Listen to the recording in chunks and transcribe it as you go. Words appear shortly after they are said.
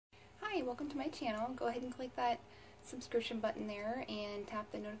Hi, welcome to my channel. Go ahead and click that subscription button there and tap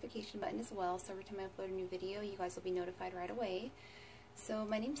the notification button as well, so every time I upload a new video you guys will be notified right away. So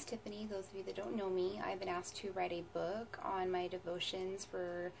my name's Tiffany. Those of you that don't know me, I've been asked to write a book on my devotions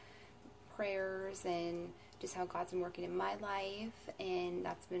for prayers and just how God's been working in my life, and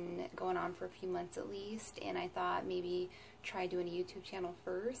that's been going on for a few months at least, and I thought maybe try doing a YouTube channel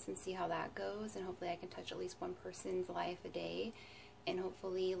first and see how that goes, and hopefully I can touch at least one person's life a day and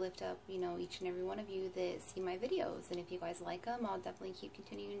hopefully lift up, each and every one of you that see my videos. And if you guys like them, I'll definitely keep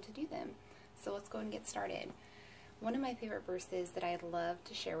continuing to do them. So let's go and get started. One of my favorite verses that I love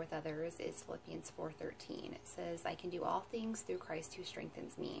to share with others is Philippians 4:13. It says, I can do all things through Christ who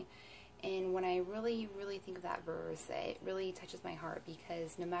strengthens me. And when I really think of that verse, it really touches my heart,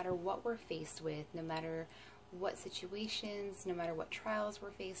 because no matter what we're faced with, no matter what situations, no matter what trials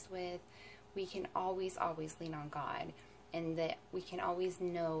we're faced with, we can always lean on God. And that we can always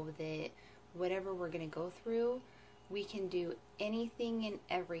know that whatever we're going to go through, we can do anything and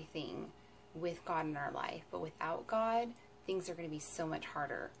everything with God in our life. But without God, things are going to be so much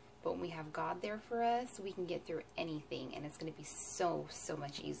harder. But when we have God there for us, we can get through anything, and it's going to be so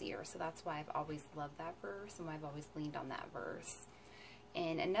much easier. So that's why I've always loved that verse, and why I've always leaned on that verse.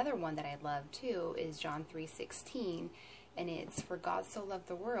 And another one that I love too is John 3:16, and it's, for God so loved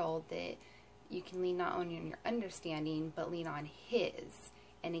the world that you can lean not only on your understanding, but lean on His.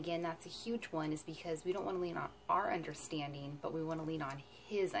 And again, that's a huge one, is because we don't want to lean on our understanding, but we want to lean on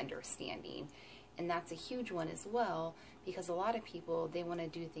His understanding. And that's a huge one as well, because a lot of people, they want to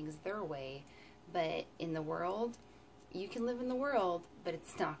do things their way. But in the world, you can live in the world, but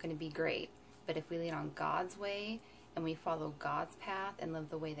it's not going to be great. But if we lean on God's way, and we follow God's path, and live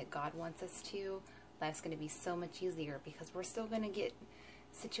the way that God wants us to, life's going to be so much easier, because we're still going to get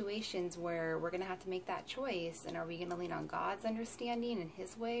situations where we're going to have to make that choice. And are we going to lean on God's understanding and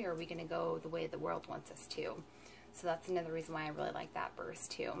His way, or are we going to go the way the world wants us to? So that's another reason why I really like that verse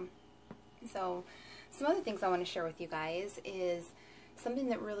too. So some other things I want to share with you guys is something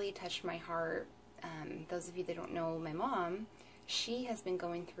that really touched my heart. Those of you that don't know my mom, she has been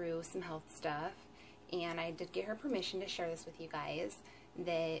going through some health stuff, and I did get her permission to share this with you guys,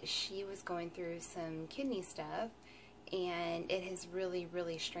 that she was going through some kidney stuff. And it has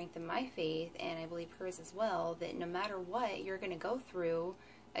really strengthened my faith, and I believe hers as well, that no matter what you're going to go through,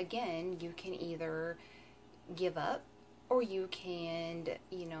 again, you can either give up or you can,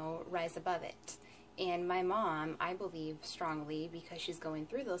 rise above it. And my mom, I believe strongly, because she's going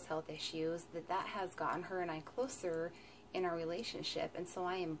through those health issues, that has gotten her and I closer in our relationship. And so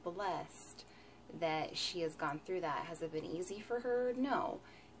I am blessed that she has gone through that. Has it been easy for her? No.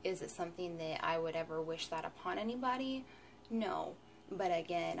 Is it something that I would ever wish that upon anybody? No. But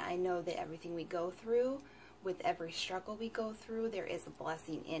again, I know that everything we go through, with every struggle we go through, there is a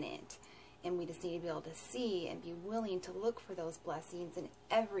blessing in it. And we just need to be able to see and be willing to look for those blessings in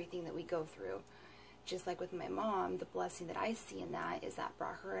everything that we go through. Just like with my mom, the blessing that I see in that is that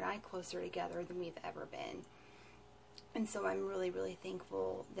brought her and I closer together than we've ever been. And so I'm really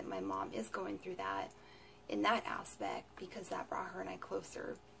thankful that my mom is going through that in that aspect, because that brought her and I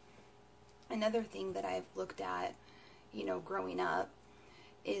closer. Another thing that I've looked at, growing up,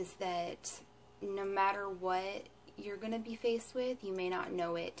 is that no matter what you're going to be faced with, you may not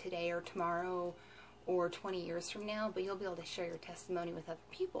know it today or tomorrow or 20 years from now, but you'll be able to share your testimony with other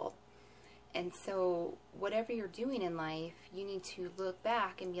people. And so whatever you're doing in life, you need to look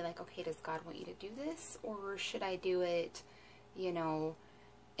back and be like, okay, does God want you to do this? Or should I do it,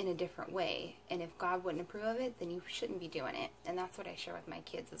 in a different way? And if God wouldn't approve of it, then you shouldn't be doing it. And that's what I share with my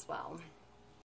kids as well.